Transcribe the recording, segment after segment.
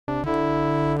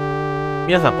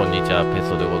皆さんこんにちは、ペ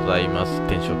ソでございます。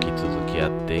転職期続きや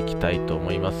っていきたいと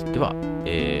思います。では、こっ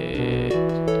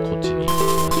ちに行き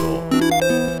ましょ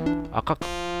う。赤く、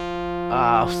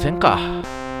付箋か。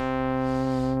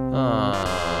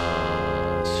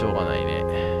しょうがないね。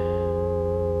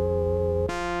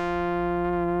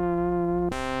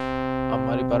あん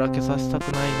まりばらけさせたく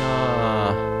ない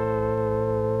な。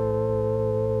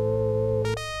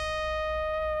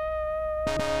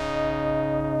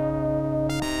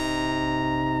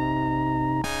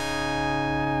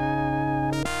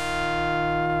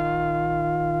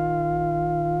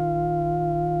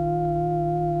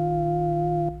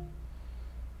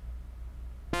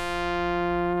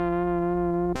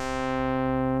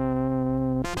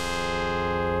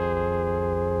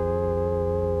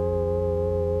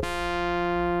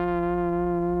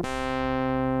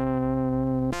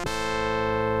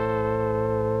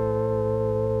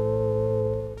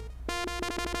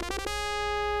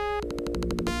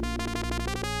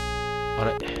あ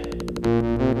れ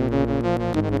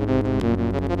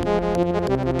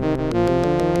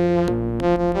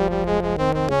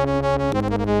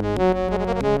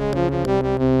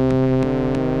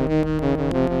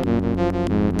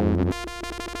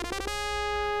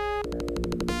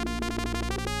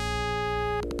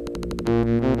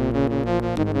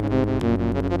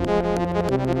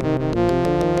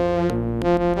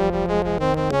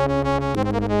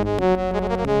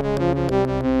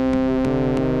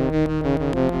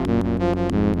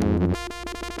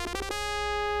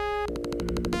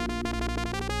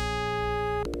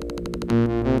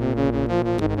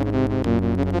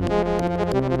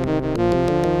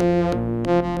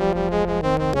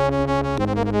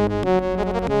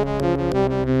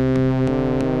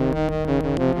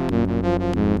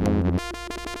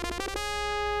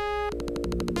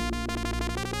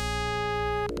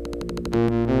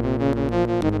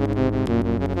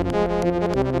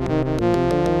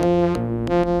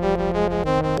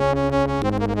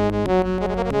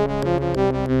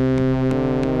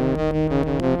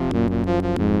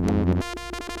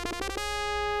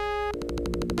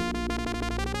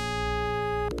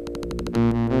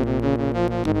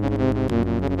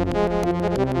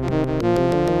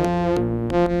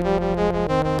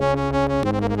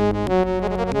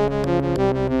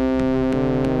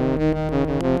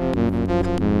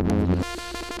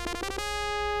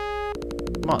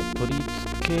まあ取り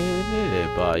付けれれ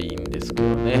ばいいんですけ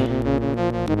どね。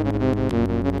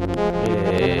ぐ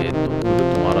るっ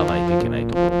と回らないといけない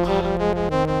ところか。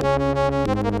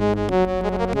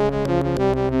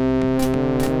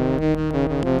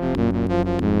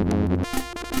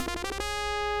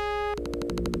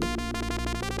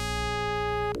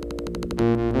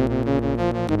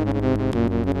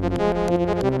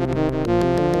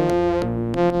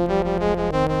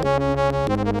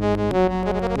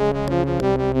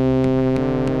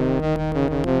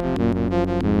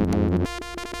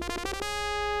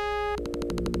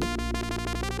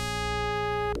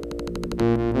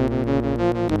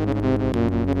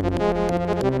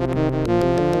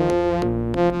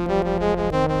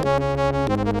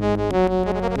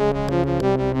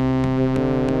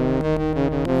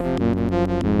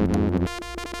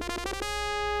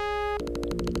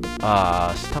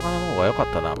下側の方が良かっ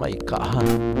たな。まあいいか。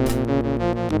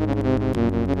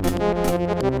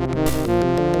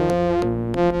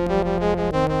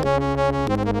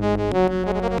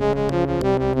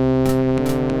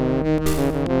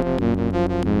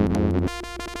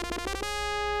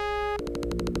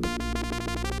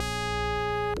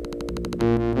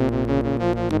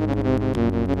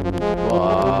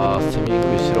わあ、攻めに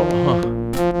くい城。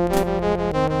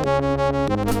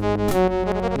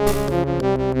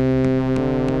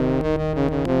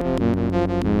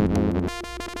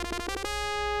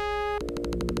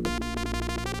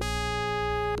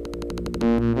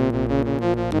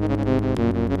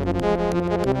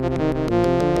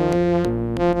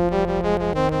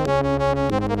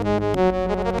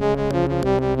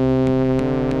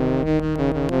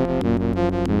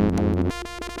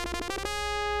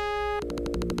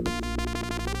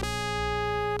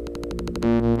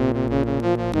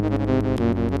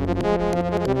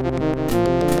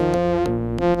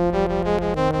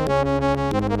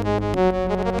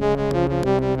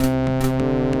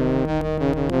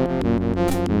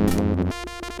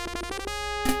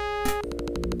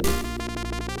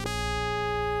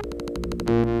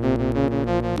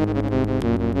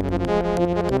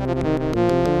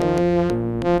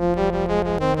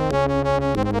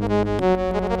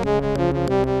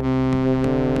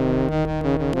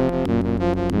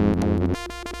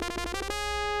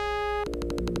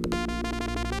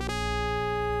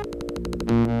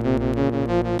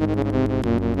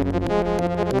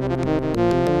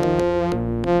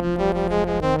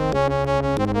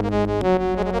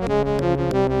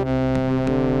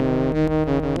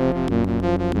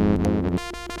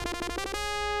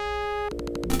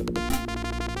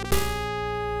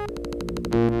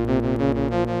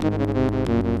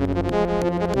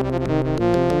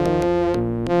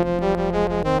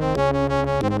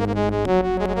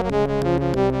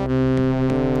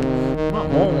まあ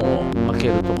門を開け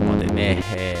るとこまでね、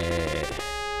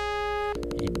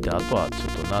行って、あとはちょっ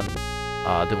と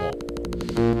でも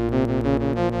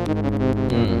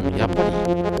やっぱり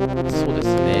そうです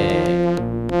ね、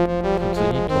普通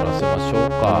に取らせましょう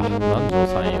か、南條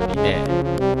さんよりね。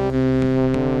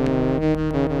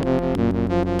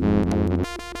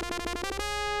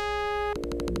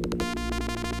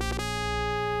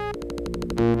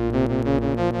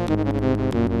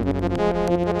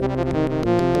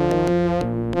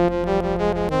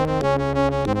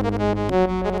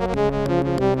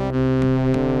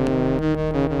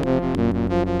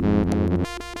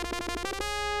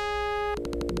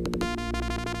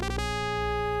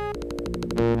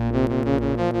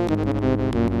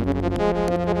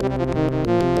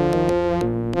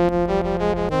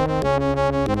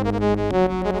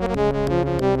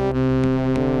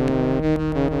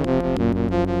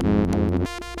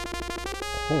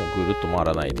ここもぐるっと回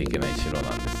らないといけない城な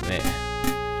んですね。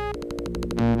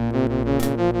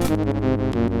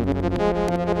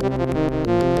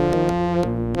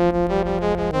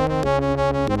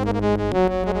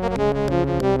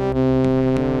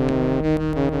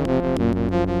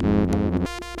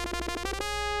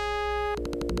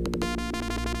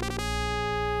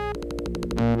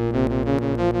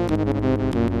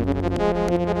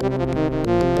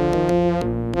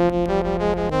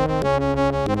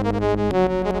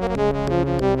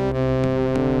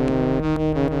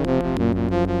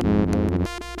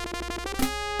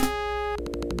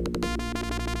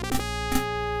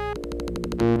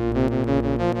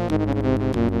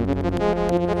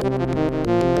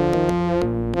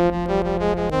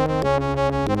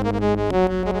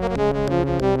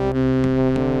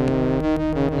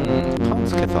勘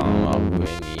介さんは上に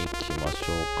行きまし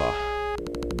ょうか。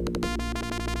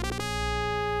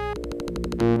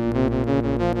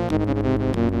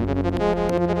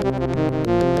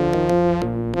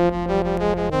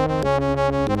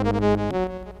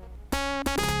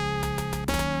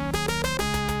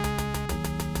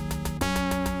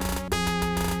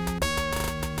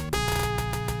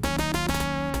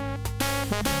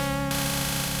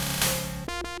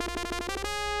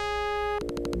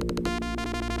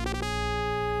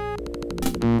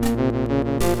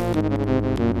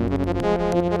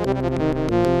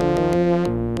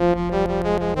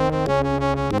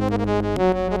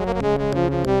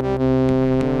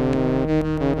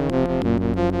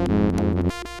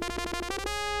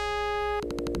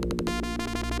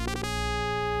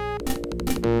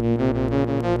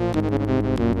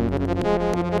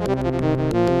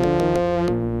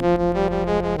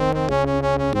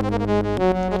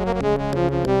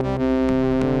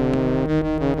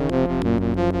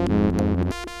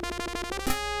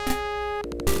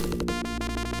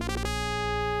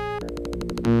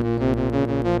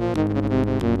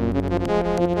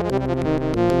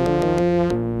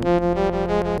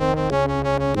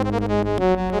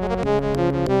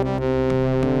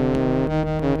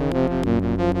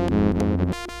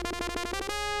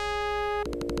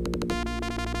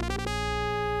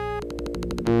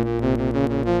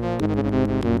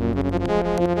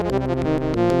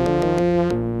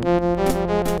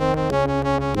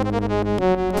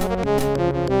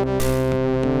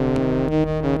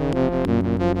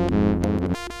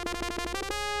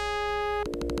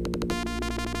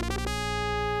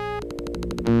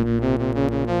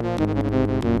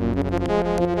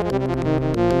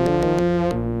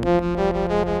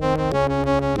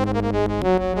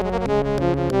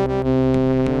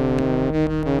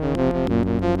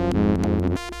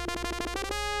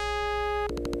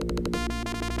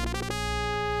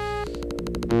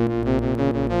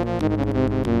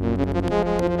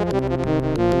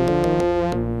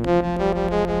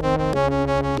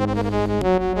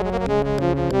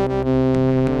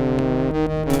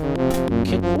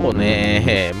結構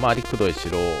ね、回りくどい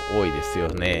城多いですよ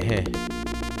ね。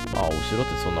まあお城っ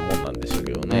てそんなもんなんでしょう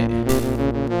けどね。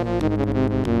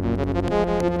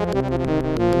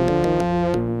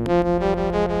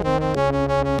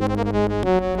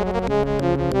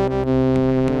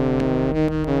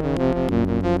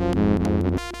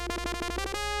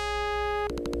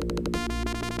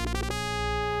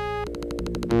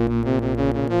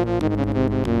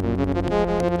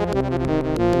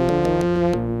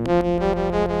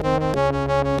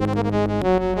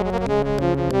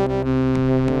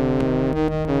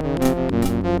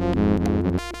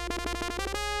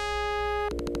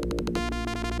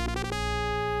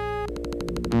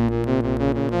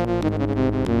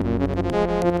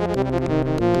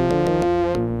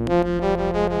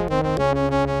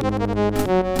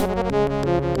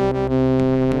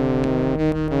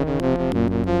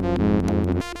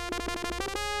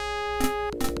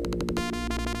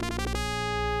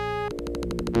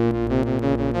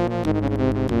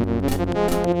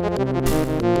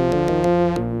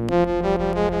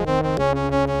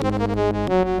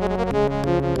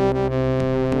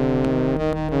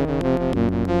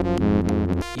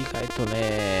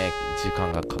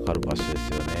がかかる場所です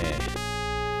よね。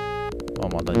まあ、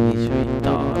まだ21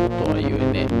ターンあるとはいえ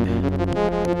ね。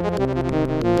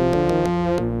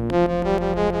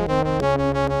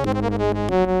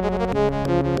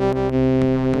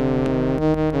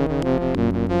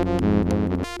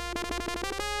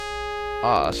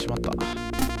ああ、しまった。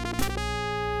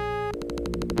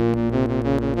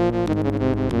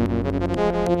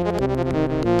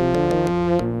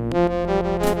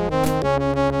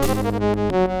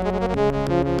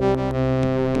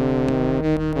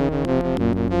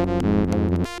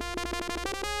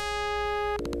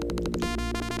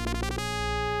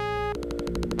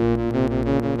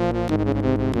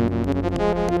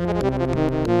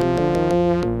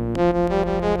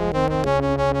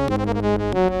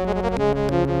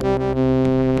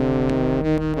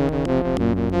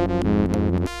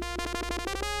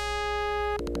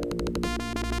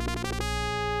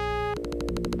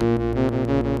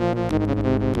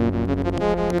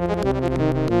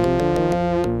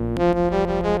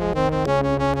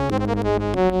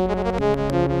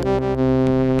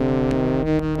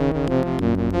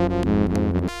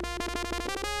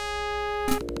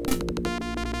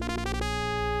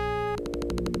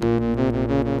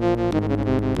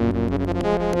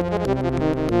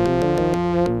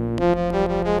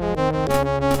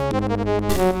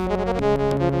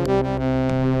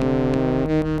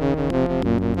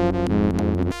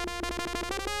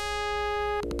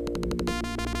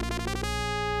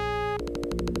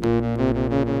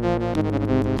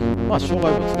まあ障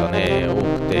害物がね多く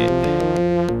て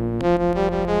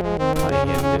大変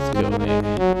ですけどね。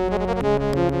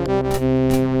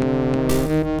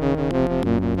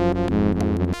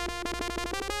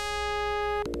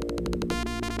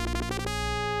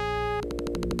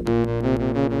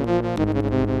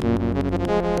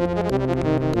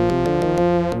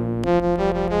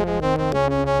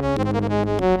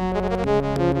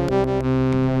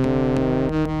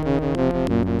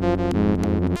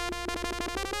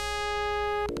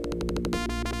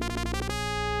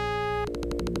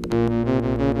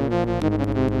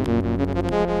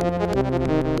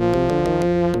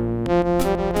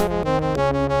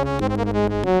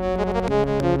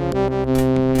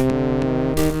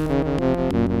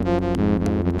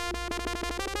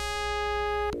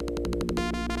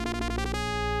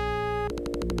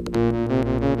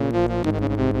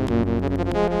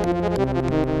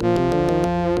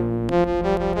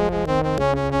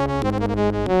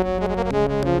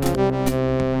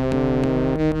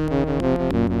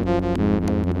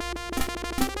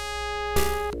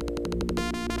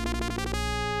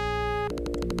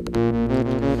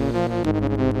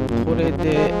これ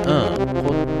で、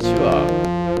こっちは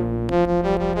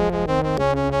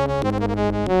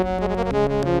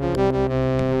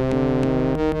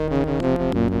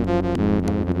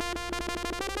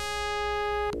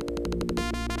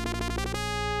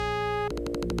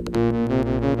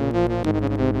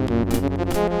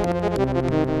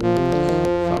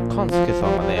さあ、勘介さ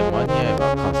んがね、間に合え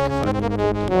ば勘介さんに取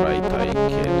ってもらいたいけど、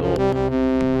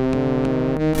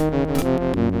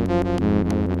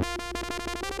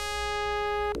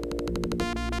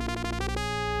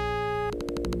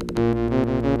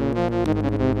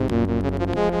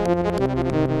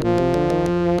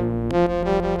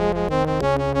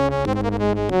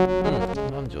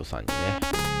南條さんにね。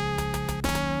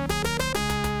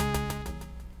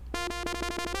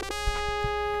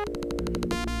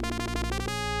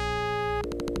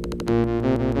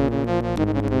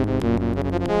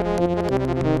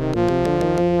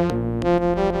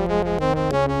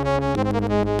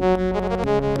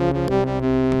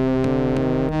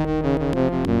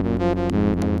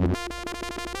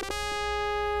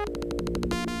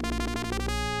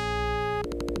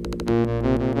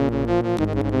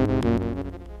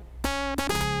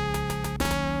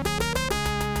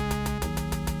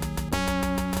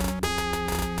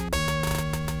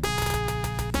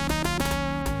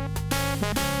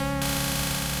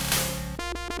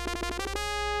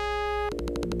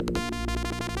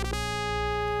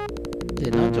で、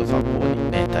南條さん、ここ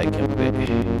にね、退却で。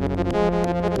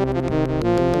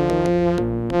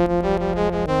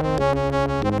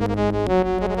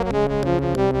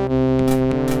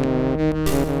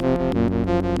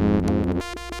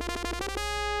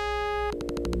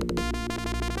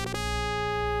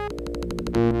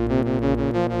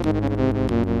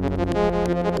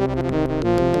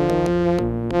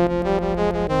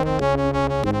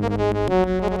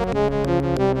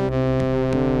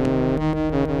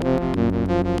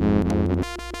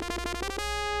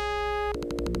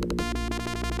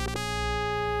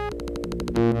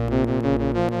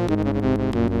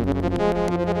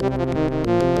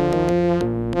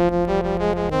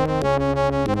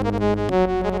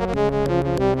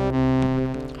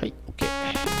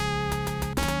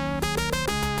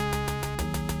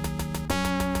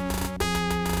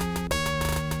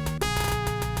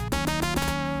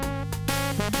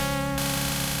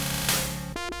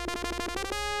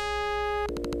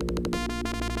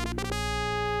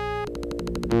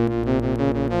カズ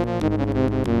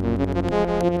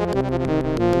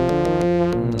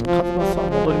マさん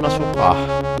戻りましょうか。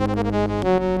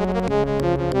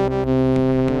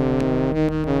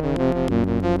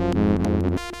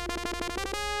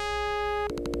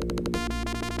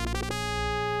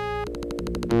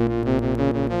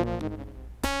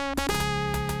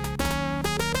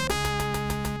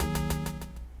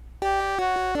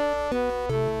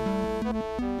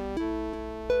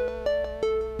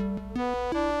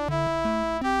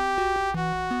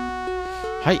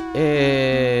はい、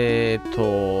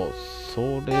それ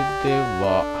で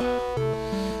は、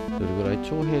どれぐらい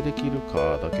徴兵できる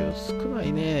かだけど、少な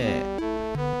いね。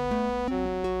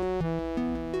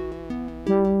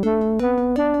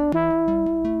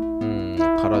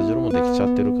カラジロもできちゃっ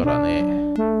てるからね。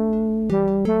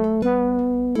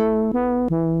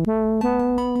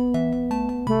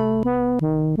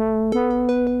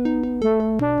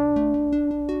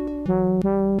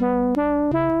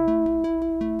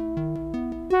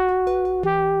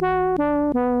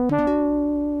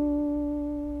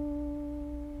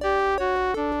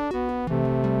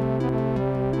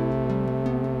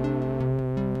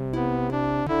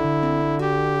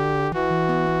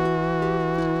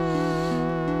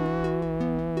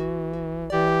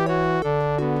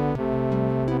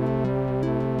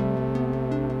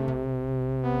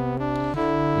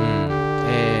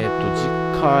次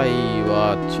回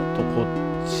はちょっとこ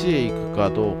っちへ行くか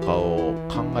どうかを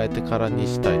考えてからに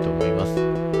したいと思います。と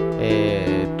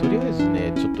りあえず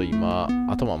ね、ちょっと今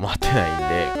頭回ってないん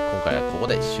で、今回はここ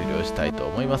で終了したいと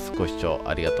思います。ご視聴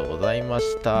ありがとうございま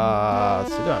した。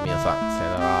それでは皆さん、さ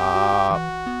よな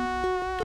ら。